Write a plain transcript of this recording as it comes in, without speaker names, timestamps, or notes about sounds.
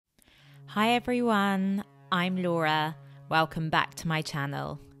Hi everyone, I'm Laura. Welcome back to my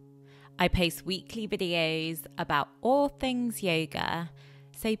channel. I post weekly videos about all things yoga,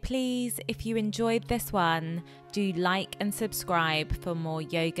 so please, if you enjoyed this one, do like and subscribe for more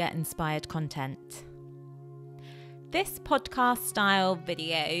yoga inspired content. This podcast style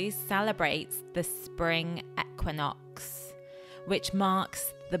video celebrates the spring equinox, which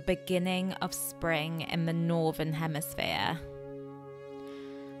marks the beginning of spring in the Northern Hemisphere.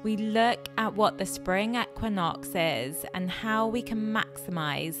 We look at what the spring equinox is and how we can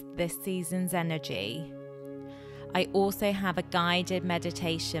maximize this season's energy. I also have a guided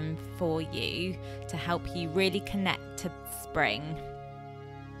meditation for you to help you really connect to spring.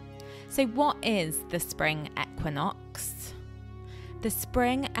 So what is the spring equinox? The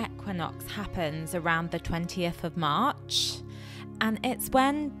spring equinox happens around the 20th of March, and it's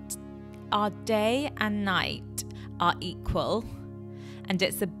when our day and night are equal. And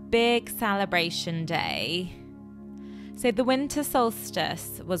it's a big celebration day. So the winter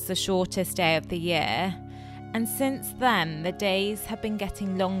solstice was the shortest day of the year, and since then the days have been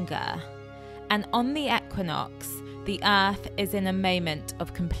getting longer. And on the equinox, the earth is in a moment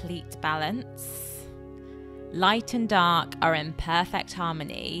of complete balance. Light and dark are in perfect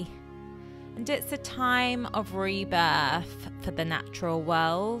harmony, and it's a time of rebirth for the natural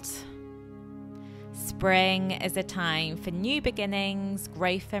world. Spring is a time for new beginnings,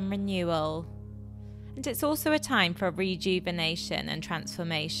 growth and renewal. And it's also a time for rejuvenation and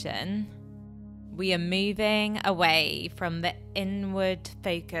transformation. We are moving away from the inward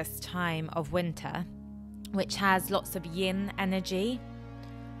focused time of winter, which has lots of yin energy.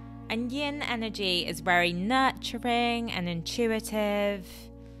 And yin energy is very nurturing and intuitive.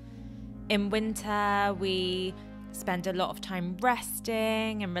 In winter, we spend a lot of time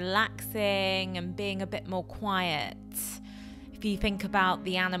resting and relaxing and being a bit more quiet. If you think about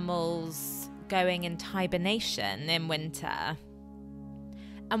the animals going into hibernation in winter.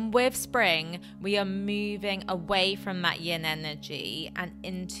 And with spring, we are moving away from that yin energy and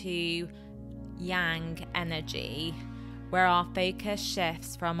into yang energy, where our focus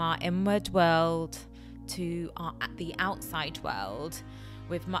shifts from our inward world to the outside world,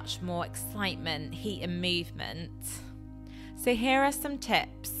 with much more excitement, heat and movement. So here are some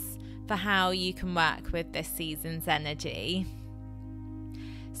tips for how you can work with this season's energy.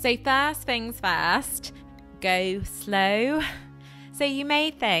 So first things first, go slow. So you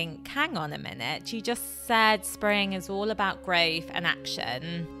may think, hang on a minute, you just said spring is all about growth and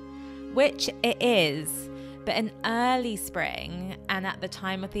action, which it is, but in early spring and at the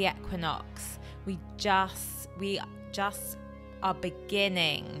time of the equinox, we just are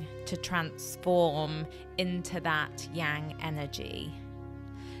beginning to transform into that yang energy.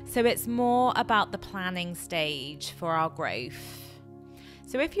 So it's more about the planning stage for our growth.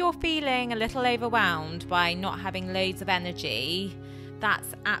 So if you're feeling a little overwhelmed by not having loads of energy,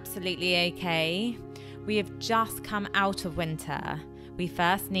 that's absolutely okay. We have just come out of winter. We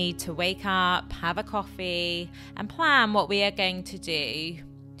first need to wake up, have a coffee, and plan what we are going to do.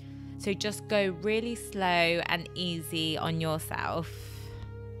 So just go really slow and easy on yourself.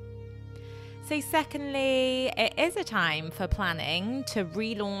 So secondly, it is a time for planning to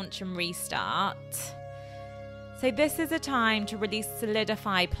relaunch and restart. So this is a time to really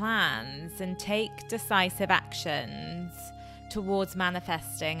solidify plans and take decisive actions towards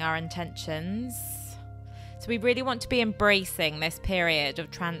manifesting our intentions. So we really want to be embracing this period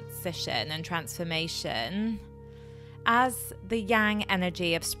of transition and transformation. As the yang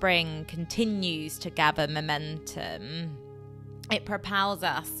energy of spring continues to gather momentum, it propels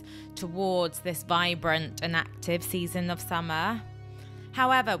us towards this vibrant and active season of summer.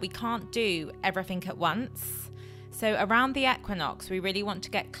 However, we can't do everything at once. So around the equinox, we really want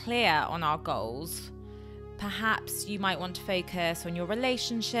to get clear on our goals. Perhaps you might want to focus on your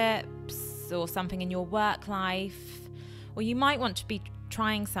relationships or something in your work life, or you might want to be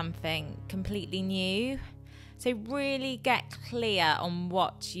trying something completely new. So really get clear on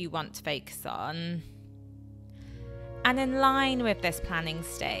what you want to focus on. And in line with this planning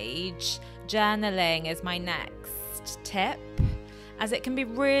stage, journaling is my next tip, as it can be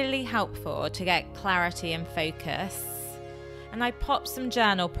really helpful to get clarity and focus. And I popped some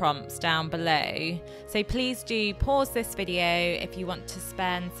journal prompts down below, so please do pause this video if you want to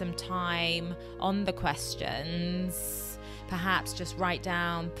spend some time on the questions. Perhaps just write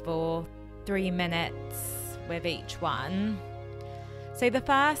down for 3 minutes with each one. So the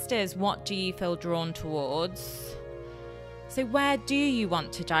first is, what do you feel drawn towards? So where do you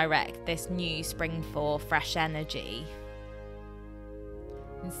want to direct this new spring fall fresh energy?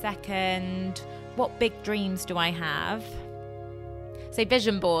 And second, what big dreams do I have? So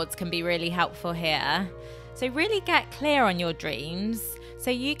vision boards can be really helpful here. So really get clear on your dreams so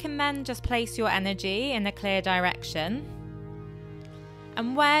you can then just place your energy in a clear direction.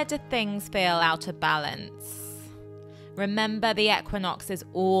 And where do things feel out of balance? Remember, the equinox is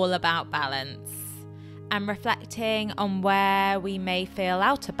all about balance. And reflecting on where we may feel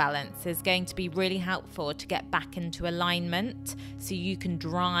out of balance is going to be really helpful to get back into alignment so you can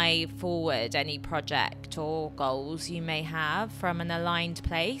drive forward any project or goals you may have from an aligned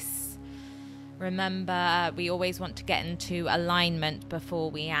place. Remember, we always want to get into alignment before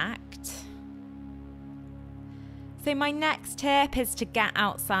we act. So my next tip is to get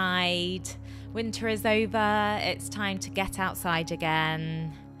outside. Winter is over, it's time to get outside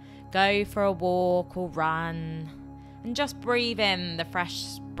again. Go for a walk or run and just breathe in the fresh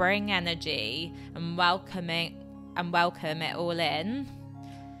spring energy and welcome it all in.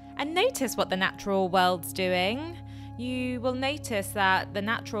 And notice what the natural world's doing. You will notice that the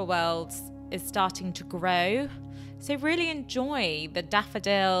natural world is starting to grow. So really enjoy the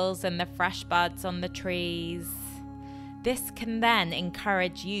daffodils and the fresh buds on the trees. This can then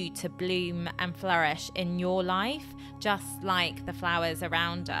encourage you to bloom and flourish in your life, just like the flowers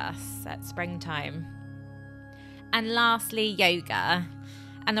around us at springtime. And lastly, yoga.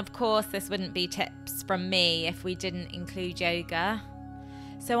 And of course, this wouldn't be tips from me if we didn't include yoga.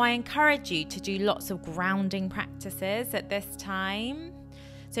 So I encourage you to do lots of grounding practices at this time.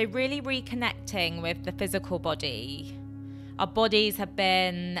 So really reconnecting with the physical body. Our bodies have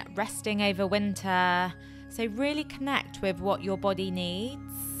been resting over winter, so really connect with what your body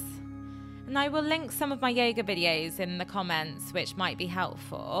needs. And I will link some of my yoga videos in the comments, which might be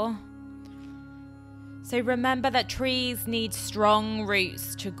helpful. So remember that trees need strong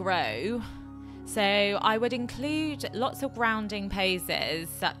roots to grow. So I would include lots of grounding poses,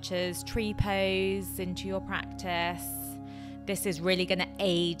 such as tree pose, into your practice. This is really going to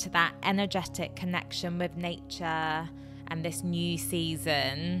aid that energetic connection with nature and this new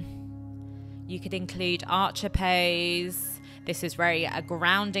season. You could include archer pose. This is very a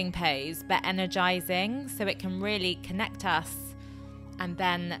grounding pose, but energizing, so it can really connect us and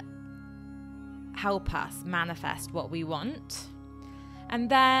then help us manifest what we want. And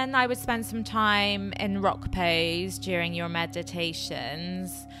then I would spend some time in rock pose during your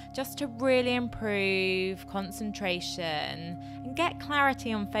meditations, just to really improve concentration and get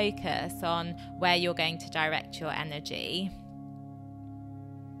clarity and focus on where you're going to direct your energy.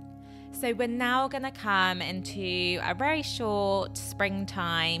 So we're now going to come into a very short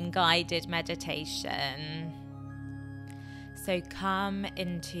springtime guided meditation. So come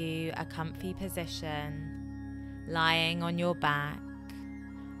into a comfy position, lying on your back,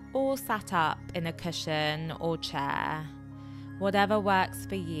 or sat up in a cushion or chair, whatever works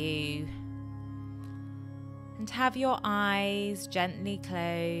for you. And have your eyes gently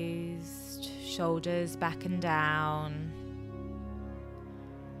closed, shoulders back and down.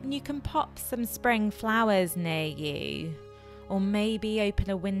 And you can pop some spring flowers near you, or maybe open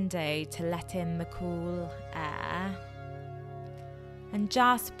a window to let in the cool air. And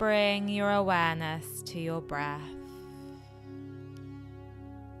just bring your awareness to your breath.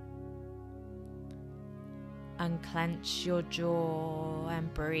 Unclench your jaw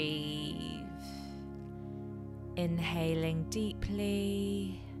and breathe. Inhaling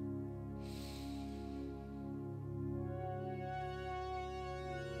deeply.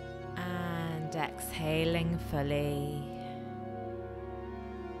 And exhaling fully.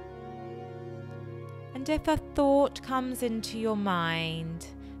 And if a thought comes into your mind,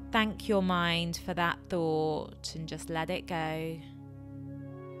 thank your mind for that thought and just let it go.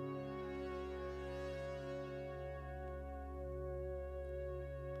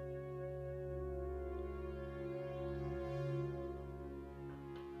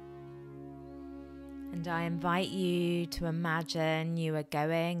 And I invite you to imagine you are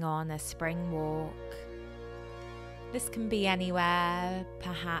going on a spring walk. This can be anywhere,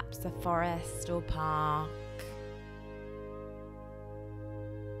 perhaps a forest or park.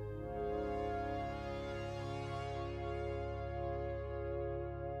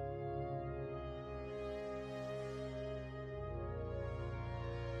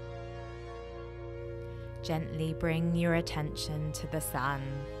 Gently bring your attention to the sun.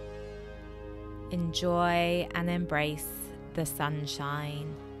 Enjoy and embrace the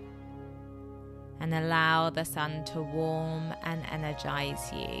sunshine, and allow the sun to warm and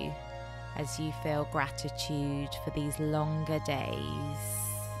energize you as you feel gratitude for these longer days.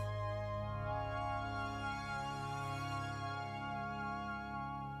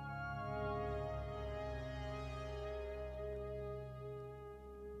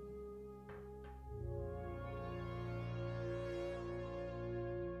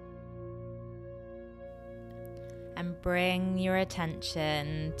 and bring your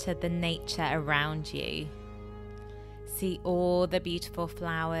attention to the nature around you. See all the beautiful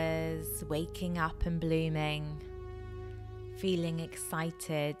flowers waking up and blooming, feeling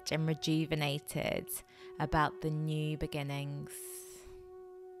excited and rejuvenated about the new beginnings.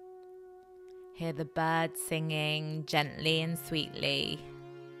 Hear the birds singing gently and sweetly,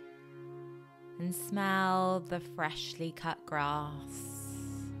 and smell the freshly cut grass.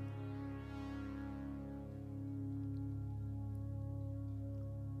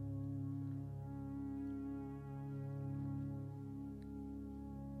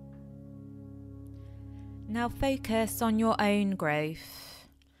 Now focus on your own growth.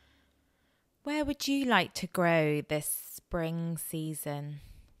 Where would you like to grow this spring season?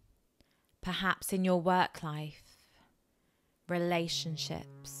 Perhaps in your work life,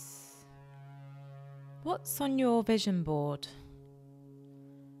 relationships. What's on your vision board?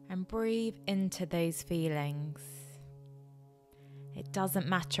 And breathe into those feelings. It doesn't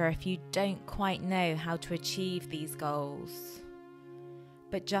matter if you don't quite know how to achieve these goals,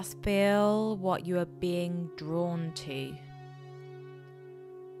 but just feel what you are being drawn to.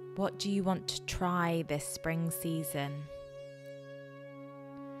 What do you want to try this spring season?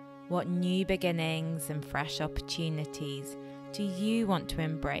 What new beginnings and fresh opportunities do you want to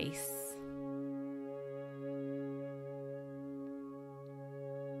embrace?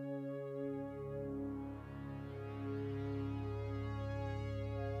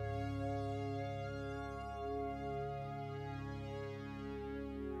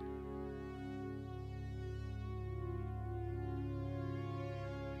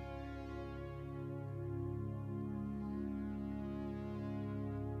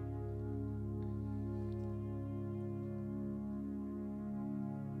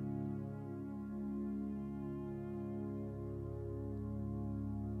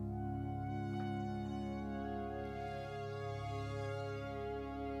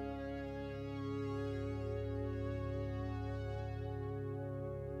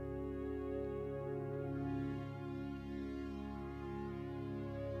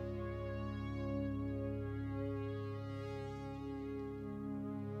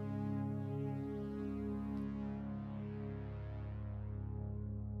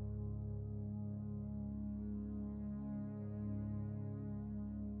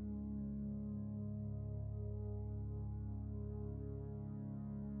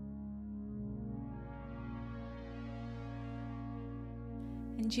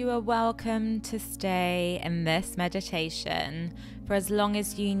 And you are welcome to stay in this meditation for as long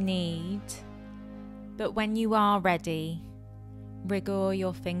as you need. But when you are ready, wriggle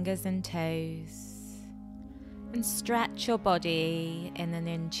your fingers and toes and stretch your body in an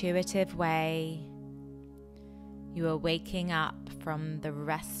intuitive way. You are waking up from the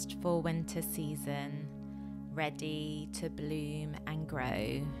restful winter season, ready to bloom and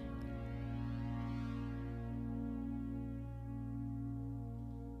grow.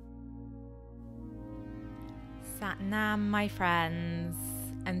 Sat Nam, my friends,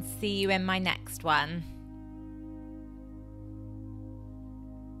 and see you in my next one.